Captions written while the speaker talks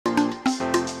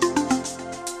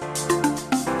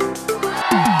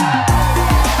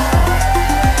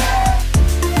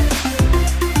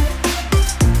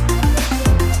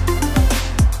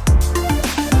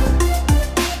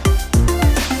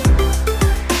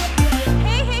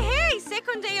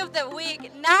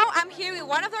with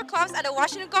one of their clubs at the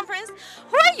Washington Conference.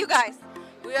 Who are you guys?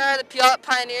 We are the Puyallup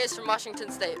Pioneers from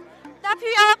Washington State. The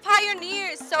Puyallup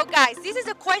Pioneers. So guys, this is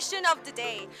the question of the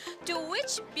day. To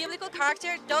which biblical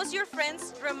character does your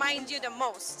friends remind you the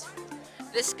most?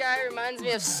 This guy reminds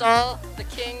me of Saul, the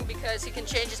king, because he can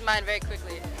change his mind very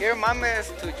quickly. He reminds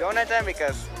me to Jonathan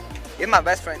because he's my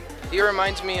best friend. He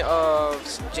reminds me of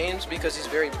James because he's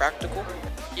very practical.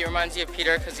 He reminds me of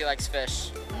Peter because he likes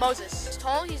fish. Moses. He's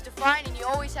tall, he's defiant, and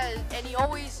he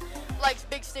always likes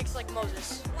big sticks like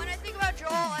Moses. When I think about Joel,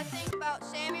 I think about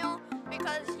Samuel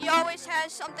because he always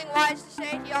has something wise to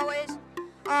say. He always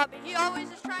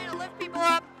is trying to lift people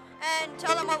up and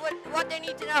tell them what they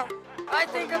need to know. I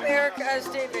think of Eric as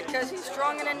David because he's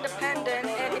strong and independent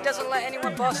and he doesn't let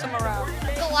anyone boss him around.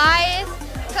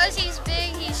 Goliath because he's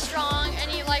big, he's strong, and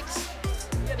he likes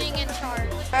being in charge.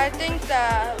 I think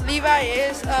that Levi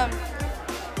is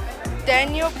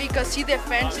Daniel because he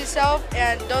defends himself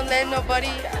and don't let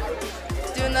nobody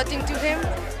do nothing to him.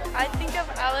 I think of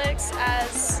Alex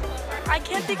as, I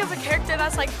can't think of a character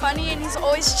that's like funny and he's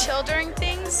always chill during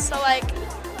things, so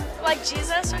like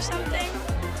Jesus or something,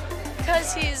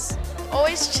 because he's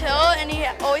always chill and he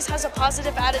always has a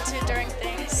positive attitude during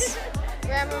things.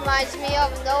 Graham reminds me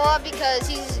of Noah because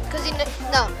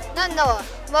not Noah,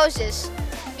 Moses,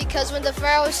 because when the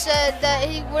Pharaoh said that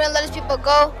he wouldn't let his people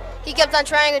go, he kept on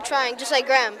trying and trying, just like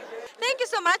Graham. Thank you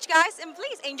so much, guys, and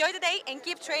please enjoy the day and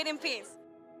keep trading peace.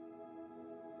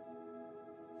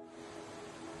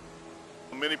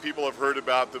 Many people have heard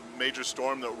about the major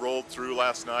storm that rolled through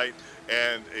last night,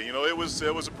 and you know it was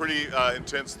a pretty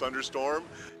intense thunderstorm.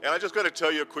 And I just got to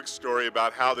tell you a quick story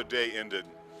about how the day ended,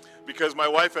 because my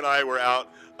wife and I were out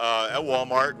at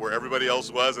Walmart where everybody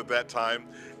else was at that time,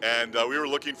 and we were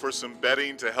looking for some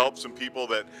bedding to help some people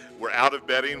that were out of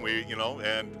bedding.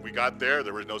 And we got there.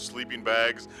 There were no sleeping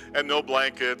bags and no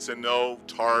blankets and no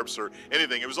tarps or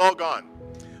anything. It was all gone.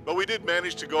 But we did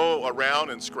manage to go around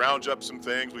and scrounge up some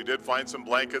things. We did find some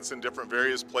blankets in different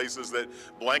various places that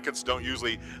blankets don't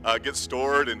usually get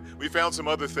stored, and we found some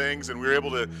other things, and we were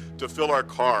able to fill our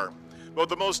car. But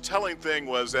the most telling thing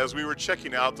was, as we were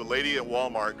checking out, the lady at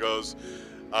Walmart goes,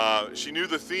 she knew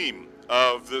the theme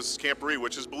of this Camporee,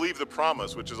 which is Believe the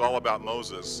Promise, which is all about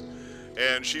Moses.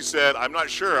 And she said, I'm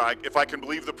not sure if I can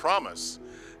believe the promise.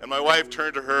 And my wife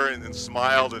turned to her and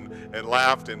smiled and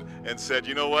laughed and said,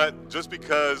 you know what, just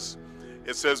because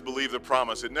it says believe the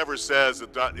promise, it never says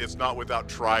that it's not without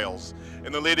trials.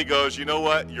 And the lady goes, you know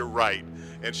what, you're right.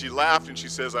 And she laughed and she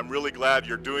says, I'm really glad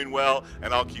you're doing well,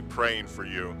 and I'll keep praying for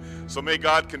you. So may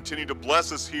God continue to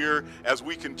bless us here as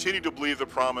we continue to believe the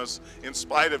promise. In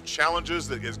spite of challenges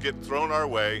that get thrown our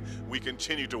way, we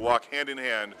continue to walk hand in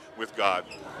hand with God.